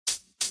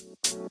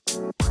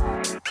What's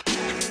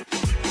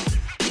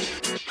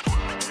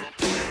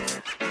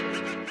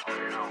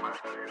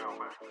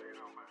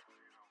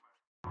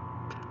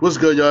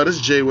good, y'all? This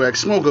is J-Wax,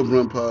 Smoke Up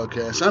Blunt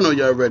Podcast. I know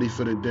y'all ready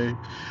for the day.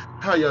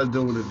 How y'all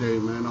doing today,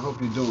 man? I hope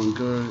you're doing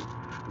good.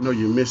 I know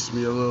you missed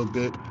me a little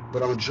bit,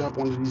 but I'm going to drop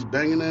one of these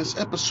banging ass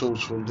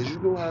episodes for you. Because you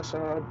know how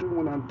I do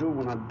when I do,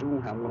 when I do,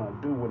 how when I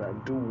do, what I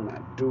do, when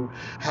I do,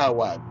 how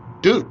I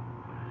do.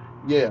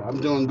 Yeah, I'm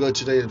doing good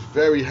today. It's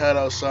very hot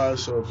outside,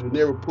 so if you're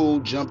near a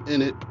pool, jump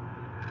in it.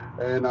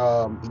 And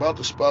I'm about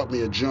to spot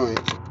me a joint.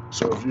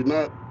 So if you're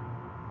not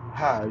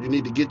high, you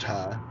need to get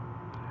high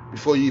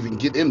before you even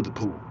get in the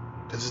pool.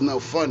 Because it's no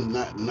fun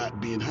not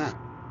being high.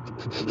 You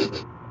know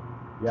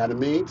what I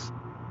mean?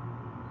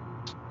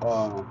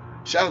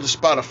 Shout out to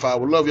Spotify.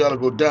 We'd love y'all to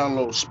go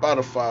download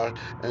Spotify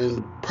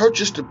and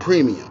purchase the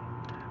premium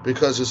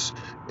because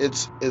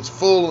it's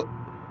full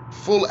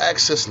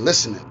access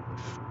listening.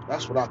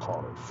 That's what I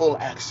call it. Full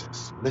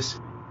access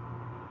listening.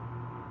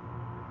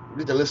 You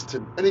need to listen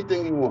to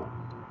anything you want.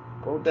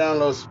 Go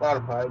download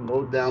Spotify and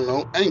go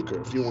download Anchor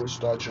if you want to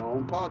start your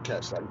own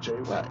podcast like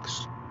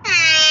J-Wax.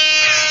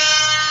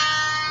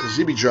 Because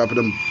he be dropping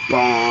them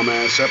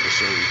bomb-ass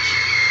episodes.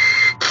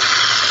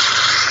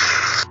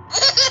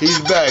 He's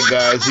back,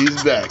 guys.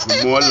 He's back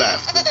with more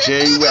laughter.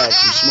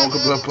 J-Wax from Smoke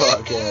Up Blunt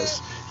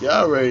Podcast.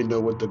 Y'all already know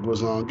what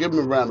goes on. Give him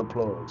a round of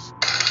applause.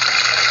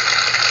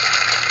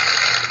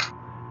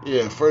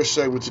 Yeah, first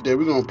segment today,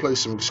 we're going to play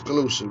some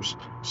exclusives.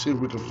 See if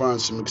we can find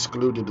some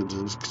excluded. What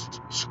does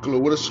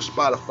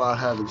Spotify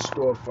have in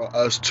store for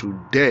us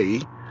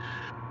today?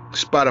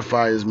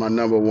 Spotify is my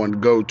number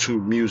one go-to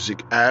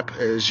music app,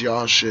 as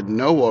y'all should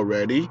know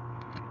already.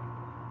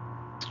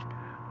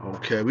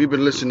 Okay, we've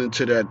been listening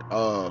to that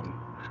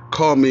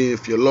Call Me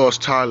If You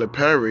Lost Tyler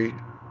Perry.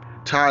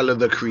 Tyler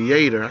the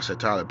Creator. I said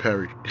Tyler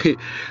Perry.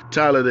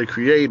 Tyler the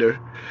Creator.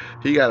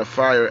 He got a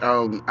fire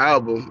album. I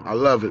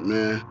love it,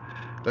 man.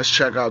 Let's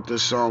check out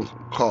this song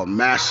called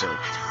Massive.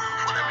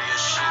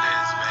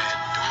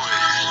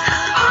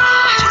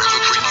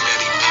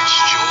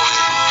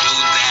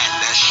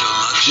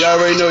 Y'all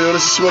already know, yo,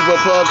 this is Smoke Up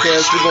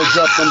Podcast. We're going to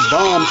drop them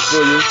bombs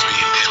for you.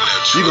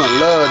 You're going to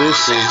love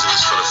this song.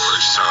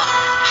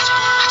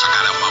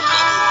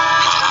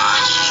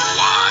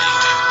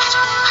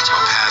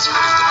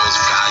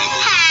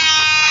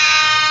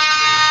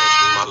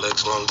 My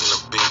legs long than a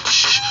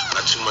bitch.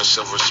 Got too much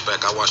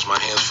self-respect. I wash my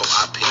hands for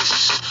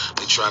eyepiece.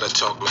 They try to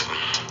talk me.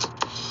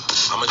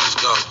 I'ma just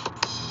go.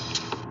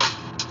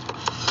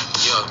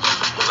 Yeah,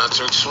 when I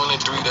turned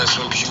 23, that's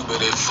when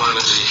puberty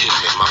finally hit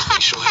me. My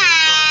facial hair.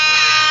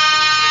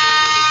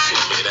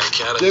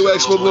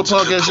 J-Wax Smoke Up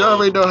Podcast. Y'all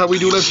already know how we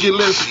do. Let's get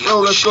lit. Let's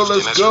go.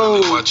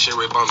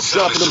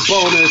 Dropping the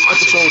bonus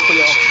episode for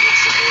y'all.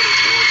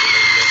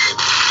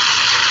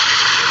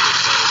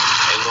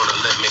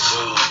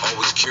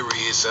 Always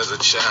curious as a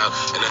child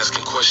and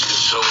asking questions,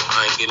 so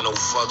I ain't getting no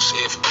fucks,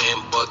 if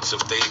and buts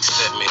if they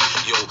accept me.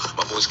 Yo,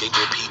 my boy Skate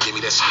P gave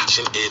me that speech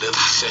in Italy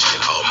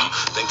session.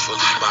 Thankfully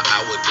by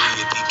hour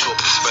 3 it be talking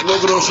spec.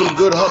 Smoking on some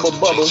good Hubba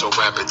Bubba.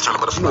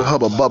 You know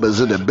Hubba Bubba's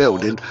in the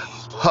building.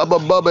 Hubba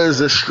Bubba is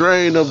a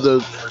strain of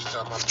the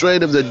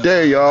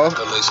day, y'all. I'm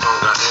going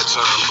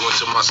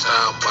to my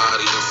style,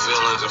 body, and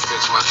feelings, and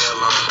fix my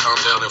hairline. Calm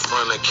down in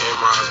front of the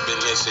camera. I've been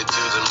this at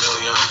tens of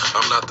million.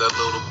 I'm not that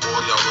little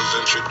boy I was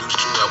introduced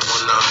to at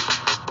one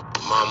night.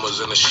 Mom was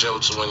in the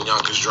shelter when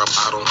Yonkers dropped.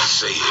 I don't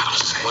say it.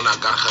 When I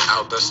got her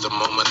out, that's the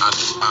moment I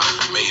knew I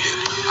made it.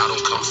 I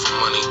don't come for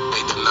money,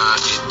 they deny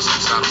it.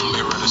 I don't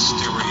mirror the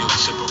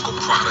stereotypical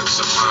products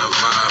of my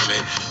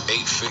environment.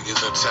 8 figures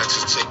in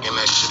taxes, taking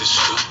that shit is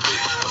stupid.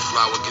 The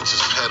flower gets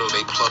its petal,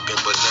 they pluck it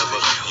but never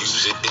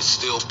use it. It's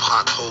still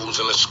potholes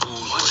in the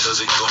schools, where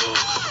does it go?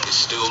 It's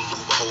still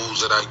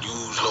loopholes that I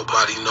use,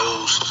 nobody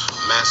knows.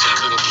 Massive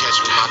couldn't catch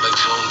me, my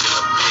legs long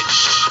than a bitch.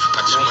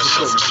 Got too much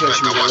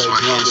self-respect, I wash my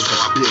hands for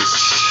my bitch.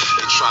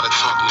 They try to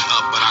talk me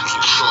up, but I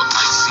keep short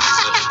like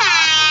Caesar.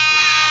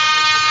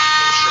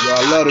 Yo,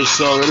 I love this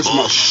song, this is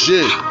my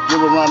shit.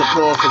 Give a round of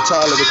applause for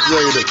Tyler the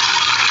Creator.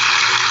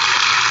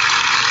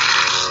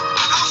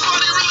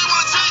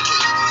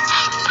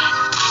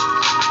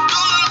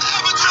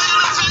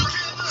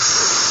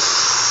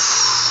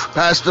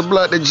 Pass the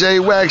blood to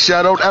J-Wax,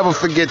 y'all don't ever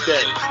forget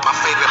that. My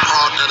favorite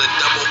part of the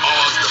double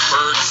R's, the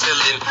bird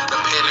ceiling, the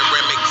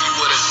panoramic view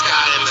of the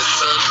sky and the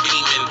sun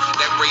beaming.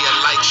 That ray of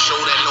light show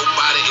that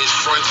nobody is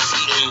front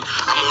seating.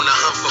 I'm on the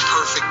hunt for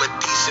perfect, but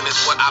decent is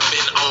what I've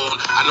been on.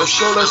 I know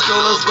let's go. A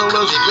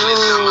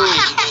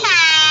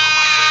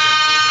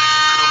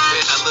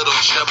little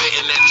chubby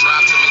in that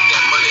drive to make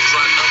that money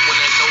dry up when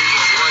that nose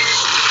is running.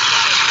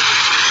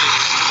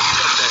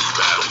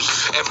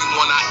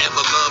 Everyone I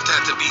ever loved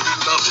had to be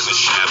loved in the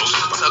shadows.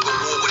 Tug of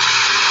war with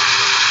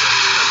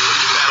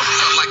battle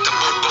felt like the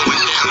boat going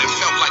down. It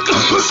felt like a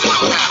horse in a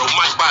battle.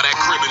 Might buy that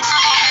crib and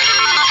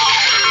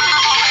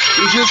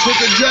you just hit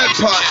the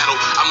jackpot.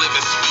 I'm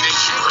living sweet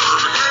as you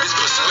heard. This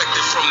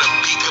perspective from the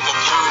beak of a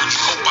bird. You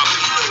hope I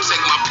beat you,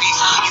 take my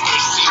piece. You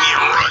gon' see me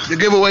and run. The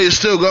giveaway is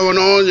still going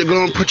on. You're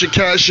going to put your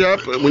cash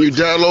up when you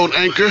download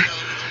Anchor.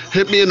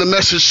 hit me in the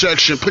message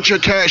section. Put your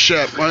cash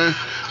app, man.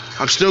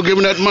 I'm still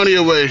giving that money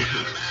away.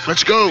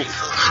 Let's go.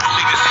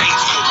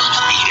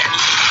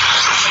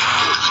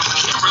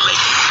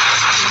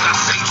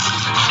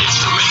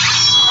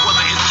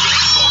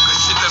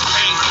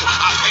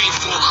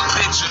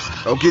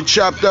 Don't get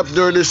chopped up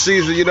during this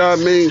season, you know what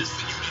I mean?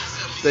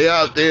 Stay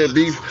out there,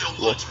 be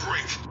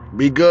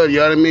good, you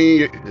know what I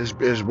mean?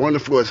 It's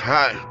wonderful, it's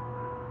hot.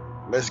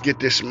 Let's get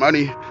this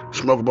money.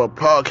 Smoke About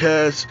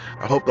Podcast.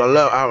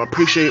 I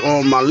appreciate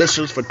all my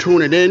listeners for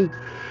tuning in.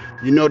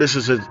 You know this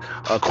is a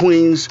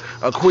Queens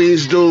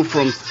dude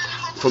from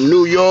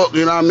New York,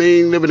 you know what I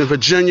mean? Living in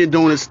Virginia,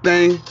 doing his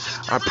thing.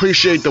 I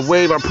appreciate the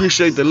wave. I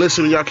appreciate the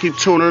listening. Y'all keep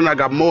tuning in. I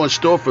got more in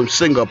store from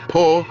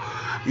Singapore.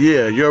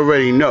 Yeah, you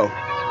already know.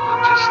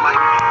 Just like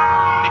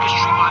niggas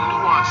treat my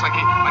nuance like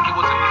it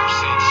was a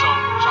nuisance. So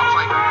I was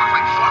like,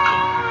 fuck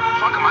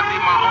 'em. I did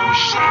my own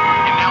shit,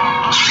 and now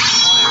I'm up.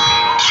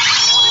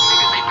 All the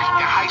niggas they peaked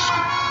in high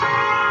school.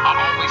 I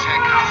always had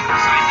confidence.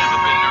 I ain't never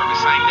been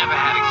nervous. I ain't never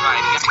had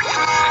anxiety. I ain't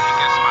never second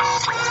guess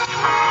myself. If I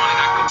want it,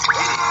 I go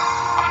get it.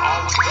 I'm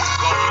always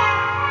going.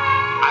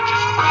 I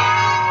just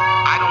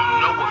know. I don't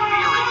know what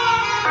fear is.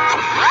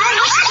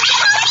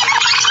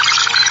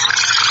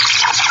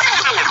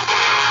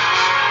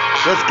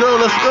 Let's go.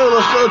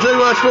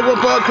 J-Wax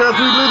Football Podcast.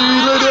 We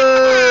lit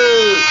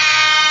it.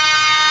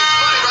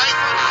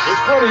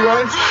 It's funny,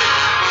 right?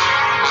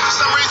 For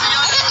some reason,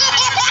 y'all see for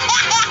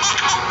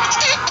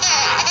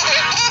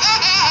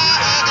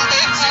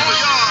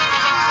y'all,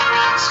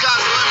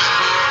 sky's the limit.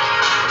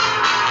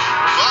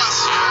 For us,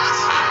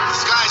 the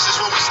sky's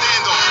just what we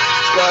stand on.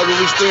 Sky's what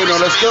we stand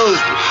on. Let's go.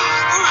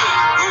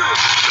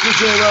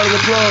 Give you a round of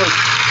applause.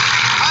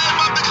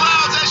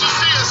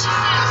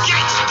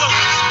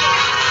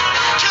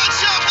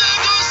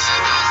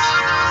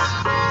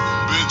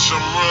 I'm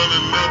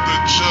running up the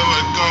chill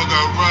like I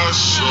got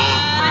rush on.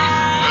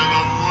 And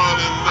I'm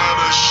running out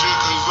of shit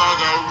cause I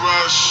got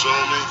rush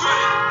on me.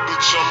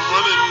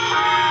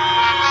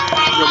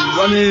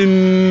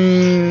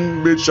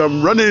 Bitch,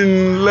 I'm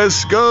running.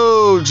 Let's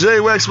go.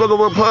 J-Wax Smoke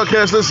About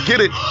Podcast. Let's get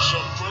it.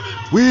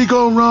 We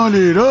gon' run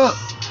it up.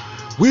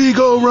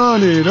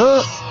 Dropping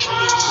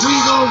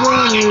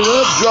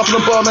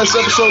the ball next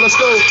episode. Let's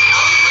go.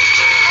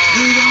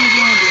 We gon'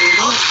 run it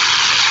up.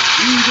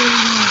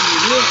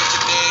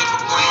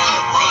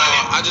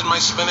 I just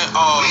might spin it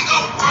all.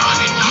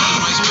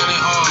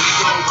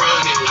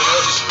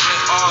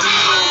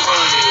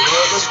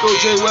 Let's go,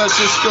 J-Wax.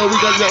 Let's go. We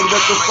got nothing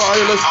but the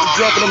fire. Let's be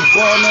dropping them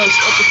ball next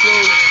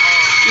episode.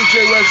 Give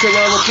J-Wax a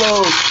round of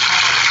applause.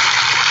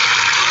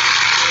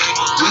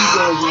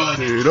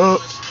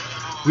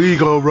 We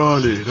gon'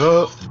 run it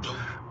up.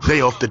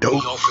 They off the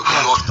dope.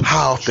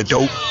 How off the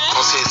dope?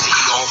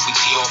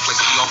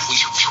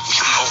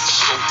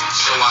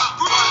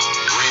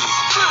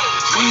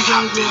 We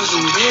gon' run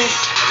it up.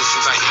 Ever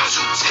since I hit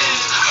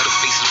 210, other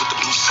faces with the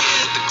blue skin,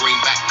 with the green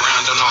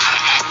background, don't know how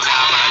to act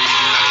now, but I need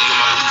you not to get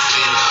my loose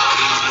in.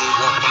 Baby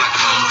moonwalk when I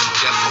come,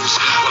 Jeff full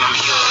speed when I'm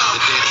here. The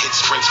dead hit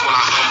sprints when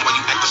I hum, while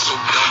you acting so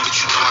dumb, but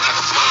you know I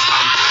got the fun.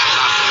 Live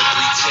in a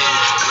 310,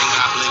 Green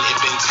Goblin, it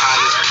been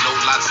tires. No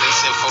lots, they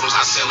send photos,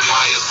 I send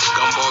wires.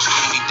 Gumballs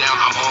cool me down,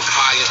 I'm on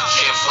fire.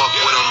 Can't fuck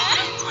with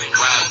them.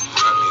 Rap,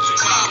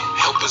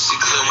 help us see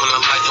clear when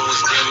the lighting was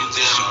dim.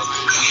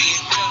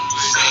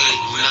 We ain't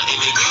nothing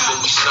to you, but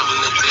we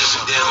something to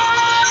them.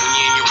 When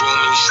you're in your room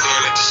and you're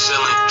staring at the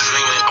ceiling,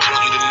 dreaming, I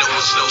want you to know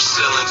it's no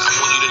ceilings. I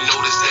want you to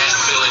notice that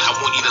feeling. I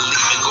want you to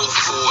leap and go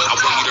forward. I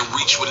want you to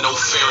reach with no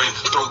fearing.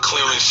 Throw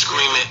clearing,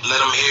 screaming, let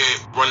them hear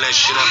it. Run that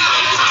shit up,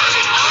 baby.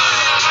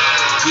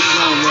 We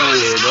gon' run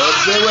it up.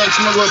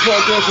 J-Wax Smoke About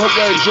Podcast. Hope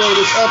y'all enjoyed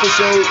this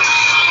episode.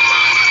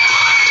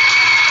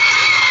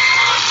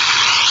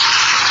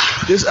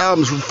 This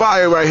album's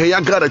fire right here.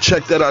 Y'all gotta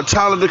check that out.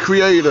 Tyler, the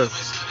Creator.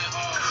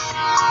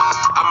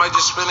 I might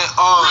just spin it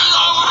all.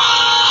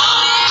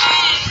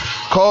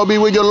 Call Me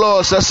When You're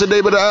Lost. That's the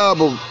name of the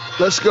album.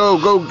 Let's go.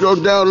 Go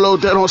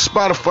download that on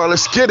Spotify.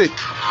 Let's get it.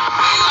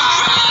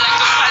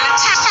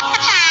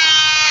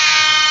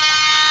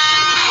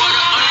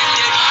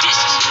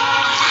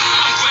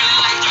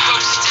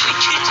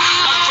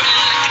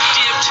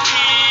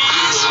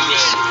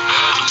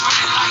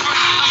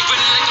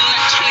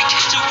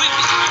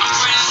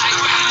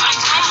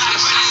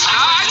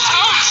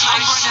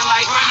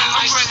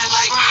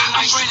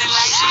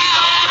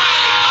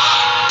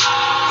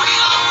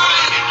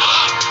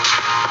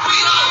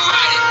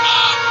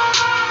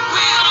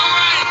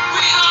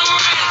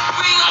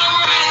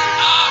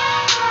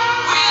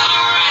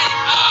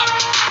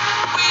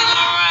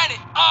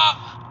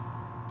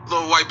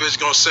 Bitch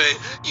gonna say,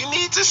 you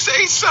need to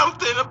say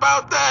something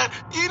about that.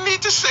 You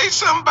need to say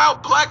something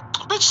about black.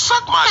 Bitch,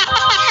 suck my. That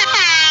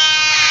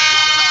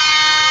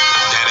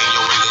ain't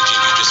your religion.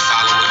 You just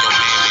following your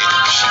mammy.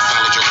 She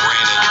followed your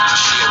granny.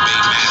 She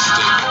obeyed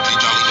master. Did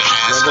y'all even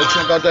ask? Y'all go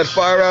check out that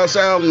Firehouse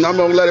album. I'm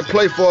gonna let it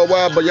play for a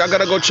while, but y'all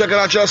gotta go check it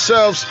out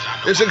yourselves.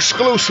 It's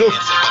exclusive.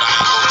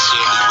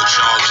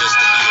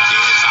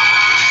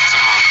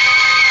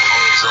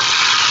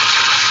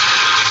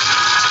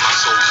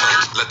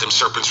 Let them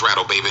serpents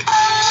rattle, baby.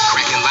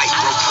 Cracking light,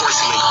 broke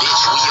porcelain, bitch.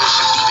 We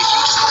ocean deep if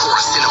you just pour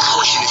us in a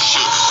portion of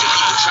shit. And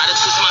people try to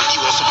twist my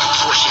view on some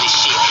proportionate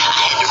shit. I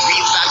had to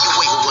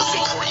reevaluate what was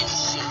important and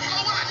shit.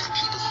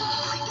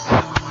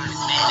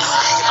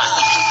 If I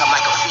see peace, I'm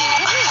like a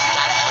fiend.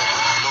 Gotta help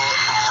me, Lord.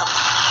 Help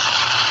me.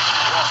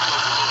 Walls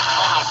closing in.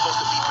 Oh, I'm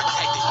supposed to be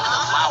protected when the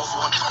vows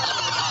want to.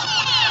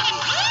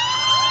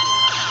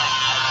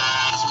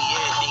 Teach me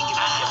everything and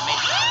be a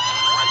matrix.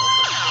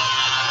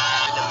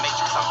 Having the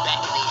matrix, I'm back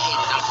and they hate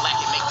it. I'm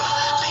black and make them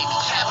pay me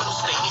capital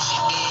statement.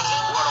 Shit big.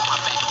 Word on my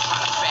back, I'm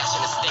trying to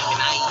fashion a statement.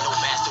 I ain't no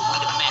master. We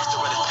the master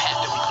of this path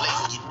that we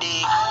blazing. You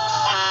dig?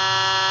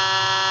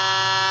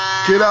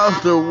 Get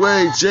out the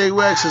way.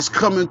 J-Wax is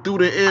coming through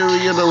the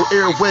area, the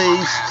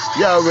airwaves.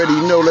 Y'all already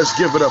know. Let's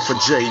give it up for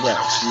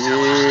J-Wax. Yeah.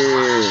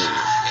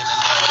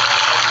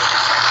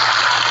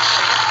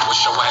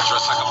 What's your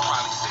address? I could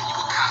probably send you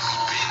a copy,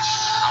 bitch.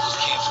 I was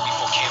cancer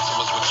before cancer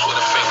was with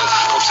Twitter fingers.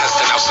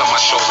 Protesting outside my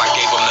shows, I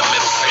gave them the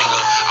middle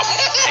finger. I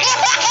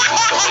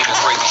was so the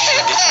crazy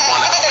shit that you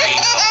wanna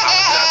fame.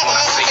 Apologize when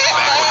I say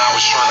back when I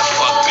was trying to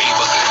fuck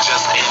Bieber.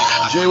 Just in.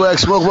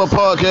 J-Wax Smoke Up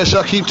Podcast.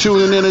 Y'all keep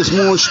tuning in. It's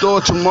Moon Store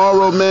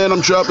tomorrow, man.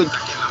 I'm dropping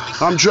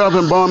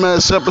bomb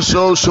ass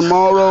episodes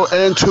tomorrow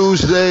and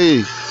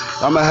Tuesday.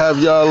 I'ma have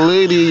y'all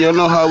lady. You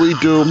know how we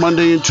do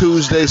Monday and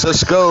Tuesdays.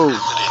 Let's go. Am I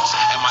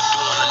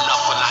doing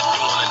enough or not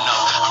doing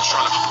enough? I'm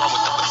trying to run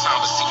with the baton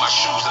but see my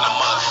shoes in the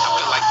mud.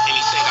 I feel like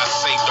anything I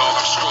say, dog,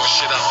 I'm screwing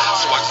shit up.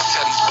 So I just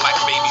tell these black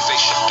babies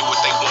they should do what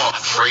they want.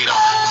 Freedom,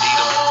 need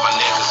them, my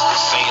niggas,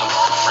 see them,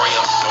 free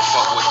them. Don't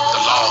fuck with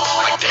the law,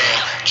 like damn,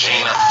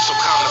 Gina. So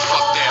calm the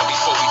fuck down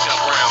before we dump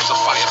rounds of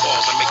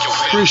fireballs and make your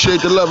family.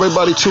 Appreciate the love,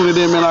 everybody tuning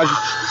in, man.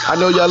 I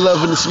know y'all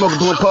loving the Smoke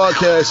Up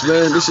Podcast,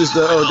 man. This is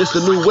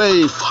the new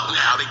wave.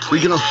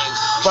 We gonna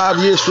 5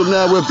 years from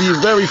now we'll be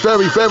very,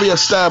 very, very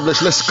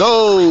established. Let's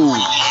go.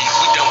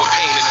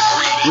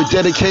 We're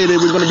dedicated.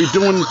 We're gonna be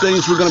doing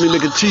things. We're gonna be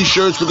making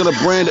T-shirts. We're gonna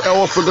brand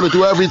off. We're gonna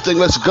do everything.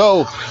 Let's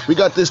go. We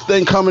got this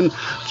thing coming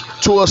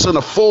to us in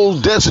a full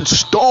desert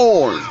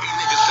storm.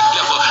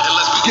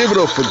 Give it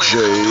up for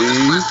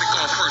Jay.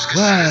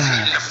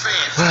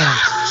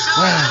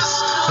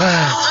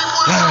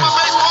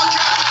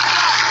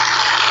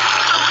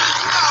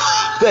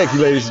 Thank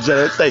you, ladies and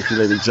gentlemen. Thank you,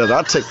 ladies and gentlemen.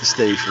 I'll take the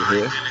stage from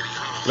here.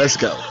 Let's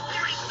go.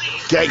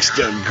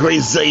 Gangsta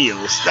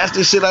Grazales. That's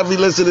the shit I be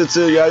listening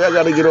to, y'all. Y'all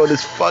gotta get on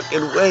this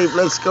fucking wave.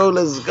 Let's go,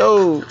 let's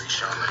go.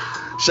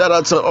 Shout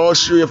out to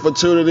Austria for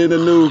tuning in, the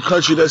new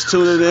country that's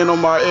tuning in on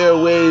my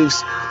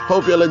airwaves.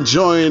 Hope y'all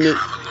enjoying it.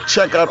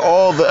 Check out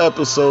all the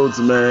episodes,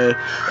 man.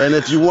 And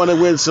if you want to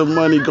win some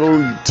money, go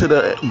to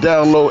the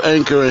download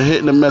Anchor and hit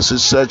in the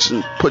message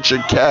section. Put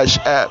your Cash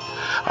App.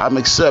 I'm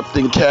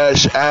accepting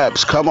Cash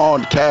Apps. Come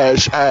on,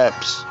 Cash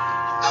Apps.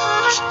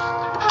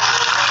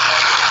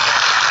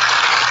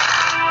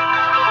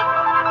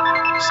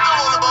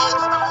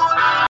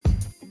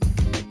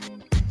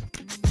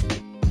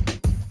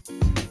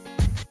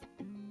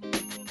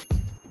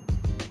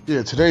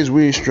 Yeah, today's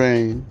weed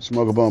strain,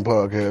 Smoke Up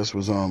Podcast,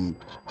 was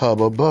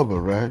Hubba Bubba,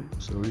 right?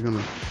 So we're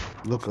gonna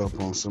look up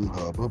on some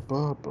Hubba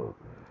Bubba.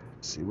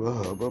 See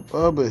what Hubba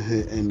Bubba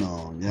hitting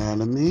on, you know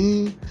what I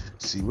mean?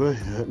 See what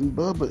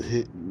Bubba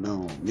hitting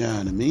on, you know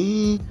what I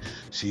mean?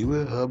 See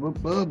what Hubba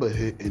Bubba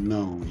hitting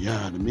on, you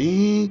know what I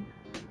mean?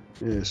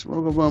 Yeah,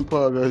 Smoke Up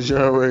Podcast, you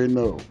already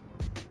know.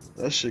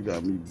 That shit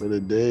got me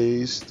bitter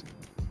dazed.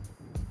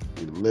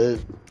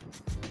 Lit.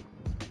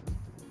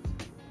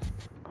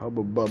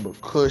 Hubba Bubba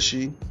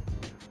Cushy.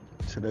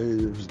 Today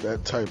is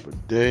that type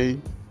of day.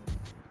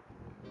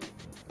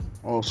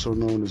 Also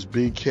known as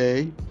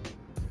BK,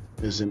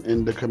 is an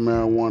indica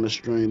marijuana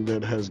strain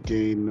that has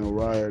gained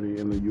notoriety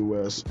in the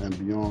U.S. and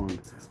beyond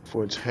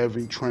for its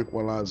heavy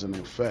tranquilizing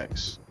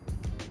effects.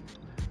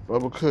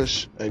 Bubba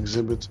Kush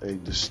exhibits a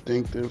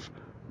distinctive,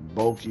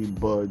 bulky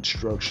bud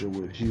structure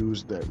with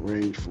hues that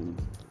range from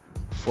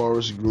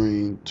forest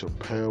green to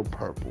pale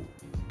purple.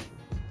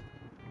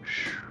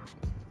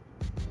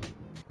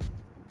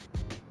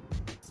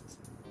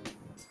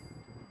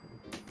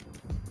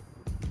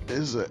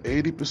 It's an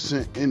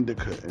 80%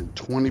 indica and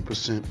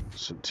 20%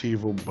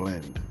 sativa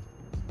blend.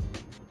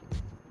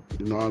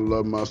 You know I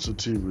love my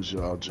sativas,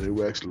 y'all.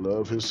 J-Wax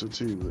love his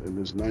sativa, and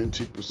it's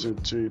 19%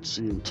 THC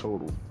in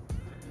total,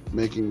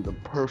 making the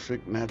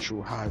perfect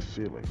natural high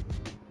feeling.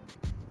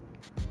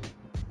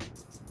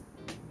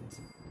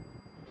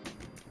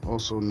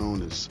 Also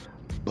known as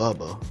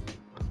Bubba,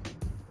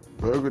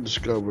 Berger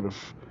discovered a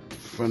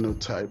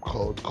phenotype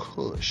called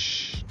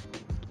Kush,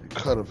 a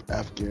cut of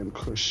Afghan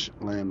Kush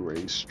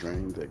landrace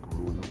strain that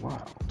grew in the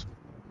wild.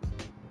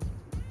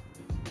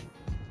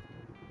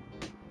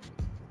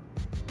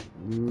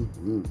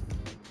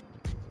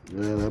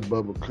 Yeah, that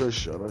Bubba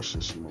Kush, y'all, that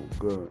shit smoke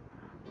good.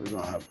 We're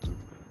gonna have to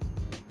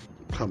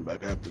come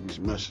back after these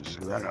messages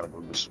because I gotta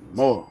go get some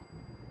more.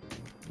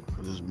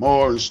 There's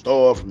more in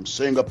store from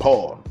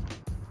Singapore.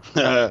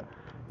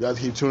 Y'all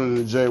keep tuning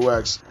in to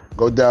J-Wax.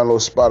 Go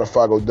download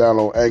Spotify, go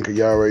download Anchor.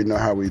 Y'all already know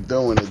how we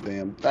doing this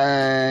damn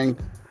thing.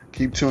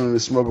 Keep tuning to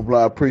Smoke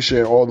Blunt. I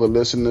appreciate all the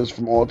listeners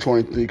from all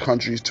 23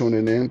 countries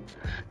tuning in.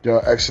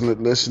 Y'all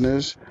excellent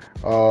listeners.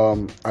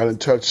 I done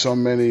touched so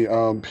many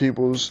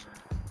peoples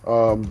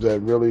that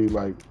really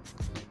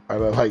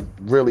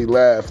really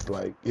laughed.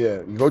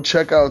 Go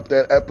check out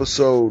that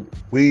episode,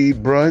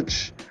 Weed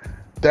Brunch.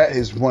 That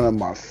is one of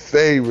my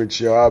favorites,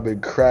 y'all. I've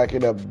been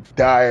cracking up,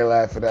 dying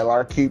laughing at it.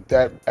 I keep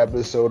that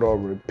episode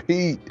on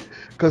repeat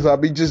because I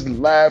be just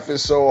laughing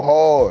so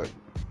hard.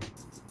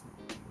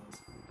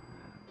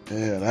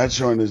 Yeah, that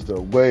joint is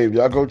the wave.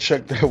 Y'all go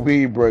check that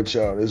Weed Brunch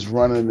out. It's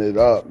running it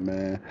up,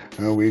 man.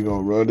 And we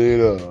gonna run it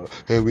up.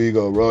 And we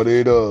gonna run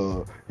it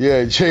up.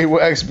 Yeah,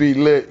 J-Wax be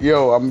lit.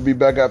 Yo, I'm gonna be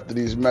back after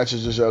these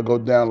messages. Y'all go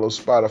download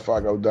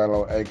Spotify. Go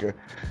download Anchor.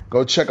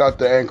 Go check out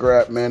the Anchor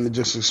app, man, and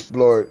just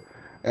explore it.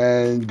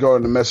 And go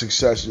in the message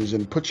sessions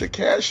and put your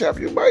cash up.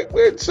 You might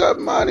win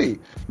some money.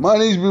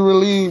 Money's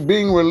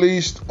being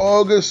released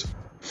August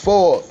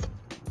 4th.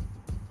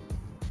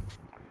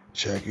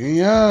 Check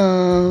it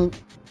out.